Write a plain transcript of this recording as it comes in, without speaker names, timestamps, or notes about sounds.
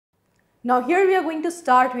Now here we are going to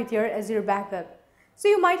start with your Azure backup. So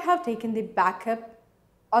you might have taken the backup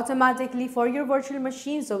automatically for your virtual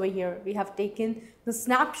machines over here. We have taken the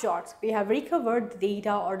snapshots. We have recovered the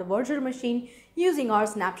data or the virtual machine using our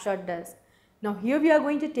snapshot disk. Now here we are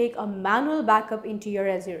going to take a manual backup into your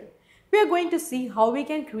Azure. We are going to see how we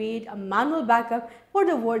can create a manual backup for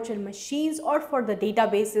the virtual machines or for the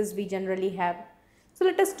databases we generally have. So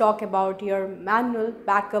let us talk about your manual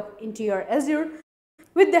backup into your Azure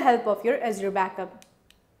with the help of your Azure backup.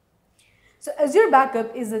 So Azure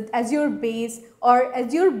Backup is an Azure-based or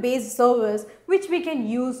Azure-based service which we can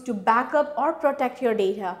use to backup or protect your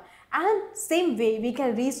data. And same way we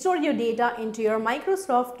can restore your data into your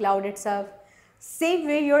Microsoft Cloud itself. Same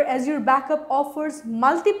way your Azure Backup offers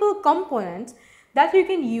multiple components that you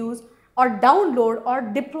can use or download or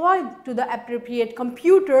deploy to the appropriate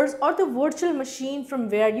computers or the virtual machine from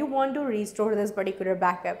where you want to restore this particular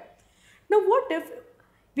backup. Now what if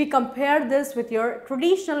we compare this with your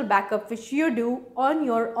traditional backup which you do on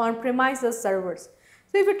your on-premises servers?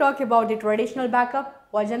 So if you talk about the traditional backup,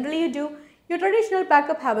 what generally you do, your traditional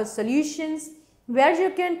backup have a solutions where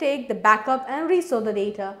you can take the backup and restore the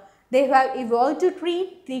data. They have evolved to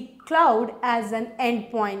treat the cloud as an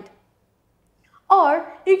endpoint.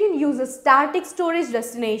 Or you can use a static storage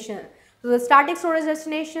destination. So the static storage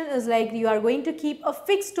destination is like you are going to keep a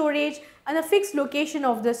fixed storage and a fixed location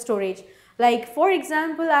of the storage. Like for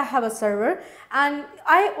example, I have a server and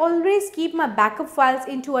I always keep my backup files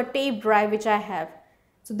into a tape drive which I have.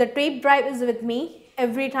 So the tape drive is with me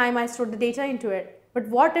every time I store the data into it. But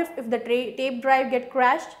what if the tape drive get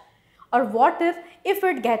crashed? Or what if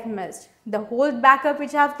it get missed? The whole backup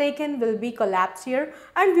which I have taken will be collapsed here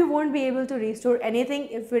and we won't be able to restore anything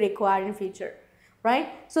if we require in future, right?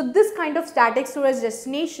 So this kind of static storage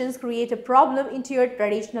destinations create a problem into your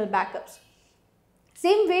traditional backups.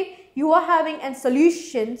 Same way you are having a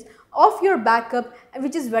solutions of your backup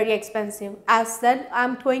which is very expensive. As said, I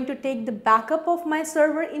am going to take the backup of my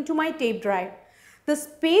server into my tape drive. The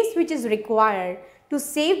space which is required to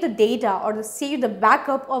save the data or to save the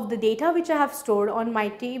backup of the data which I have stored on my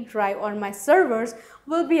tape drive or my servers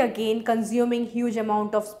will be again consuming huge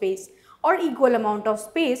amount of space or equal amount of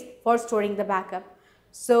space for storing the backup.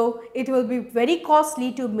 So it will be very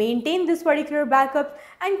costly to maintain this particular backup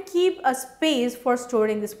and keep a space for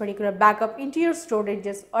storing this particular backup into your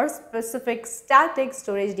storages or specific static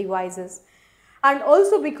storage devices. And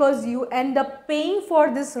also because you end up paying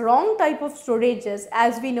for this wrong type of storages,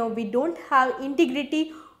 as we know we don't have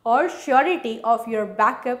integrity or surety of your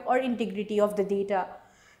backup or integrity of the data.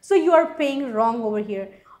 So you are paying wrong over here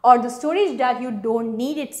or the storage that you don't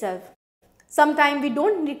need itself. Sometimes we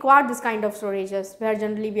don't require this kind of storages where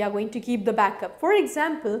generally we are going to keep the backup. For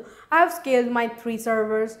example, I have scaled my 3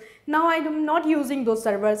 servers. Now I am not using those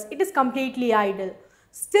servers. It is completely idle.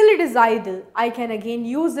 Still it is idle. I can again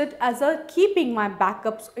use it as a keeping my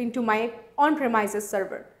backups into my on-premises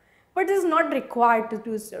server. But it is not required to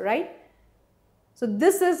do so, right? So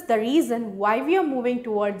this is the reason why we are moving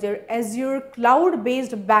towards your Azure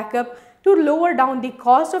cloud-based backup to lower down the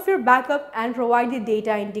cost of your backup and provide the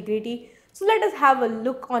data integrity. So let us have a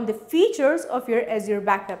look on the features of your Azure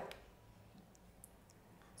backup.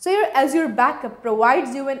 So your Azure backup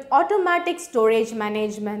provides you an automatic storage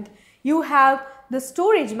management. You have the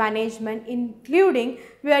storage management including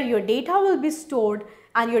where your data will be stored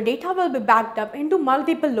and your data will be backed up into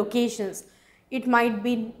multiple locations. It might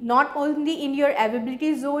be not only in your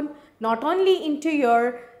availability zone, not only into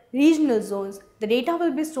your regional zones. The data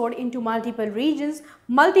will be stored into multiple regions,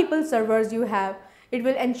 multiple servers you have. It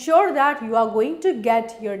will ensure that you are going to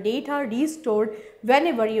get your data restored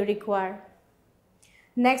whenever you require.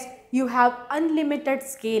 Next, you have unlimited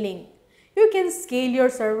scaling. You can scale your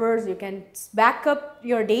servers, you can back up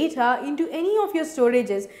your data into any of your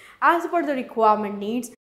storages as per the requirement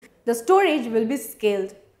needs. The storage will be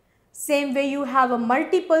scaled. Same way you have a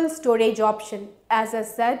multiple storage option. As I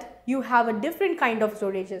said, you have a different kind of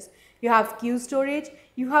storages. You have queue storage,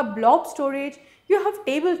 you have blob storage, you have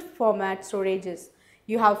table format storages,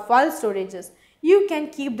 you have file storages. You can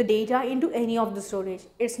keep the data into any of the storage.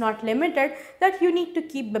 It's not limited that you need to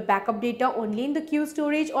keep the backup data only in the queue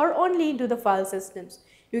storage or only into the file systems.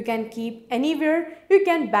 You can keep anywhere, you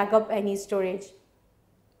can back up any storage.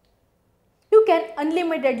 You can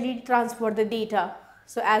unlimitedly transfer the data.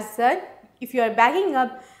 So as said, if you are backing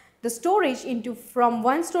up the storage into from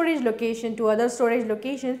one storage location to other storage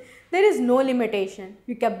location, there is no limitation.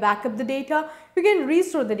 You can back up the data, you can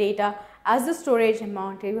restore the data as the storage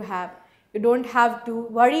amount you have. You don't have to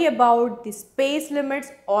worry about the space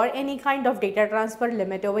limits or any kind of data transfer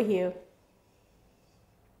limit over here.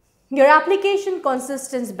 Your application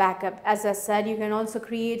consistent backup. As I said, you can also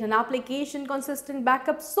create an application consistent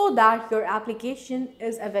backup so that your application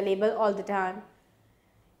is available all the time.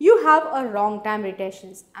 You have a wrong time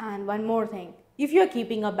retentions. And one more thing, if you're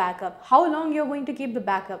keeping a backup, how long you're going to keep the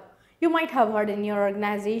backup? You might have heard in your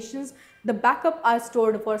organizations, the backup are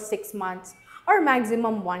stored for 6 months or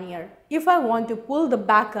maximum 1 year. If I want to pull the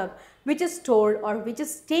backup which is stored or which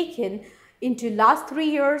is taken into last 3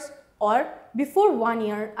 years or before 1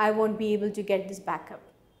 year, I won't be able to get this backup.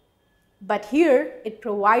 But here it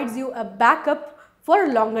provides you a backup for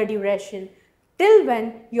a longer duration. Till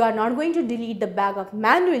when you are not going to delete the backup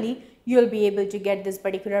manually, you will be able to get this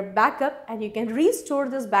particular backup and you can restore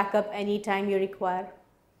this backup anytime you require.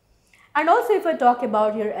 And also if I talk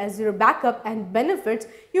about your Azure backup and benefits,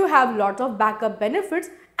 you have lot of backup benefits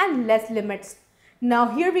and less limits. Now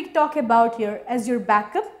here we talk about your Azure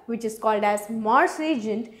backup, which is called as Mars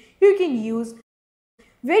Agent. You can use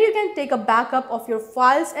where you can take a backup of your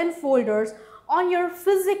files and folders on your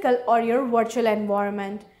physical or your virtual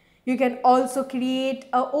environment. You can also create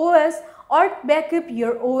a OS or backup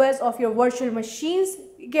your OS of your virtual machines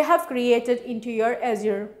you have created into your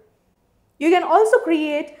Azure. You can also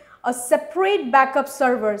create a separate backup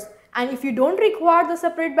servers, and if you don't require the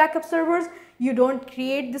separate backup servers, you don't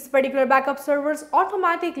create this particular backup servers,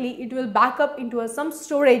 automatically it will back up into some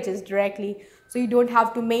storages directly. So you don't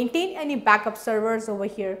have to maintain any backup servers over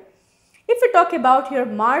here. If we talk about your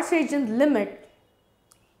Mars Agent limit,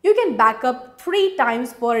 you can back up 3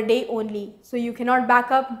 times per day only. So you cannot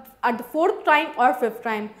back up at the 4th time or 5th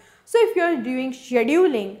time. So if you are doing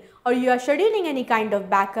scheduling or you are scheduling any kind of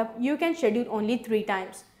backup, you can schedule only 3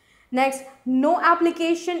 times. Next, no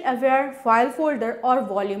application aware file folder or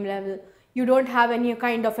volume level. You don't have any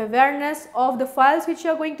kind of awareness of the files which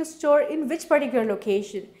you are going to store in which particular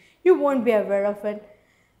location. You won't be aware of it.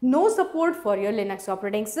 No support for your Linux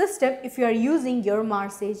operating system if you are using your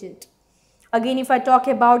Mars Agent. Again, if I talk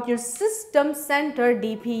about your System Center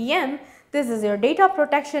DPM, this is your data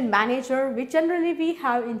protection manager which generally we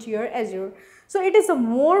have into your Azure. So it is a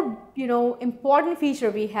more important feature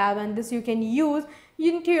we have, and this you can use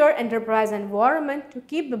into your enterprise environment to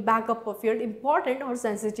keep the backup of your important or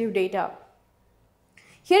sensitive data.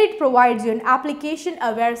 Here it provides you an application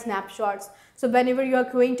aware snapshots. So whenever you are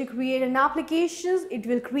going to create an application, it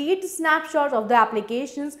will create snapshots of the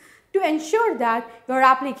applications to ensure that your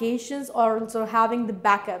applications are also having the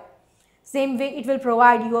backup. Same way, it will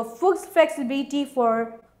provide you a full flexibility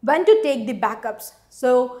for when to take the backups.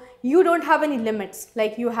 So you don't have any limits,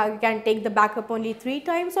 like you can take the backup only 3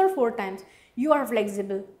 times or 4 times. You are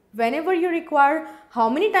flexible. Whenever you require, how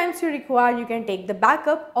many times you require, you can take the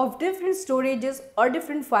backup of different storages or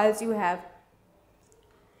different files you have.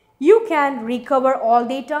 You can recover all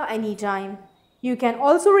data anytime. You can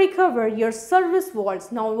also recover your service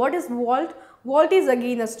vaults. Now what is vault? Vault is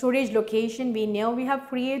again a storage location. We know we have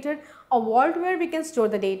created a vault where we can store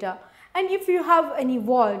the data. And if you have any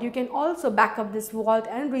vault, you can also back up this vault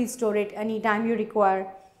and restore it anytime you require.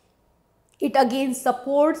 It again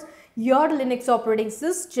supports your Linux operating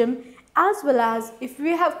system, as well as if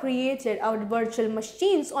we have created our virtual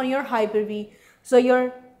machines on your Hyper-V. So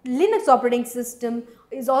your Linux operating system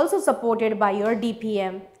is also supported by your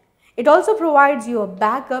DPM. It also provides you a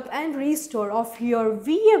backup and restore of your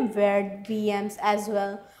VMware VMs as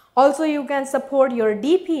well. Also you can support your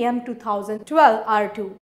DPM 2012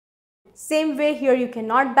 R2. Same way here you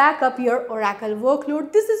cannot back up your Oracle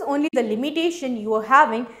workload. This is only the limitation you are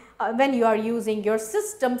having when you are using your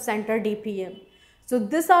System Center DPM. So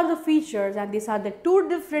these are the features and these are the 2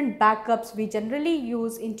 different backups we generally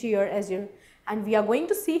use into your Azure. And we are going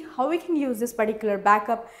to see how we can use this particular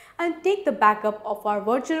backup and take the backup of our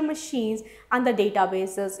virtual machines and the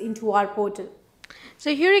databases into our portal.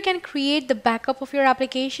 So here you can create the backup of your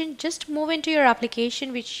application. Just move into your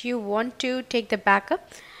application which you want to take the backup,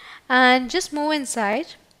 and just move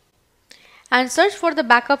inside and search for the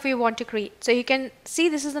backup you want to create. So you can see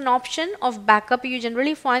this is an option of backup you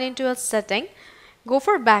generally find into a setting. Go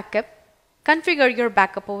for backup, configure your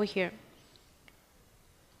backup over here.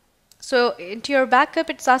 So into your backup,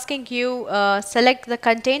 it's asking you select the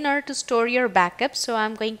container to store your backup. So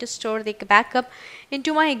I'm going to store the backup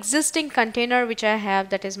into my existing container which I have,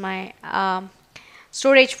 that is my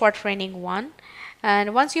storage for training 1.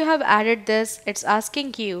 And once you have added this, it's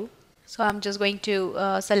asking you, so I'm just going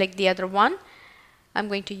to select the other one. I'm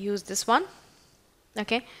going to use this one.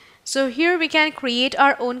 Okay, so here we can create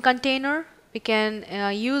our own container. We can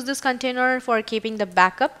use this container for keeping the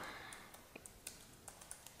backup.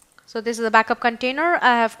 So this is a backup container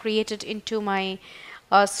I have created into my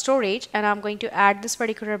storage, and I'm going to add this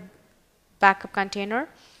particular backup container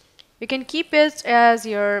You can keep it as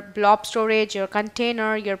your blob storage, your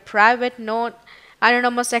container, your private node.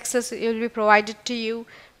 Anonymous access will be provided to you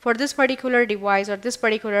for this particular device or this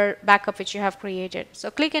particular backup which you have created. So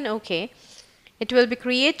click on OK. It will be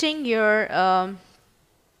creating your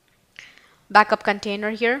backup container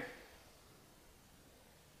here.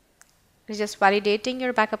 It's just validating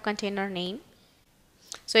your backup container name.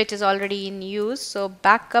 So it is already in use. So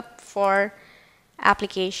backup for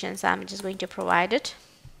applications, I'm just going to provide it.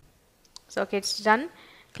 So okay, it's done.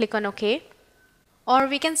 Click on OK. Or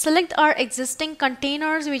we can select our existing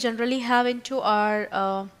containers we generally have into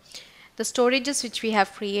our the storages which we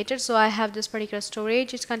have created. So I have this particular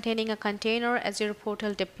storage. It's containing a container Azure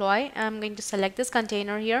portal deploy. I'm going to select this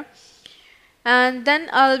container here, and then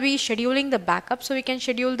I'll be scheduling the backup. So we can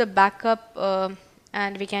schedule the backup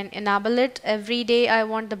and we can enable it every day. I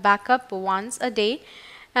want the backup once a day,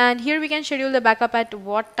 and here we can schedule the backup at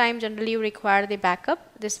what time generally you require the backup.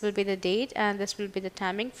 This will be the date and this will be the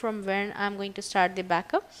timing from when I'm going to start the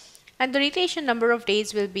backup, and the rotation number of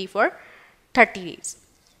days will be for 30 days.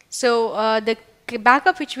 So the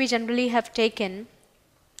backup which we generally have taken,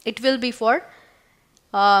 it will be for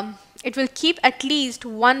it will keep at least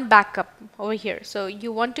one backup over here. So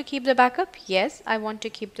you want to keep the backup? Yes, I want to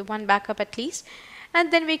keep the one backup at least.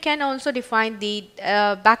 And then we can also define the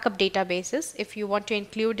backup databases if you want to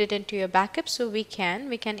include it into your backup. So we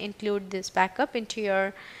can include this backup into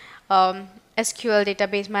your SQL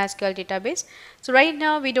database, MySQL database. So right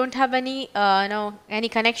now we don't have any any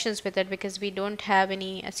connections with it because we don't have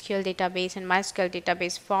any SQL database and MySQL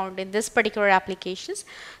database found in this particular applications.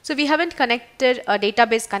 So we haven't connected a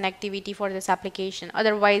database connectivity for this application.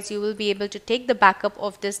 Otherwise you will be able to take the backup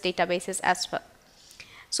of this databases as well.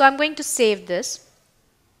 So I'm going to save this.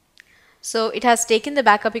 So it has taken the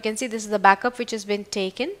backup. You can see this is the backup which has been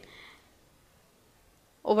taken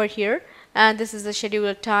over here, and this is the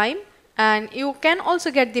scheduled time, and you can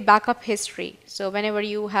also get the backup history. So whenever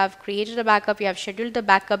you have created a backup, you have scheduled the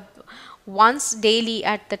backup once daily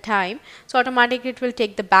at the time, so automatically it will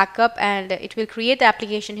take the backup and it will create the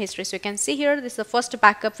application history. So you can see here, this is the first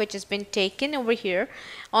backup which has been taken over here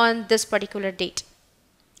on this particular date.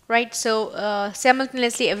 Right, so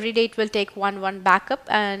simultaneously every day it will take one backup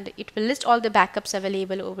and it will list all the backups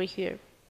available over here.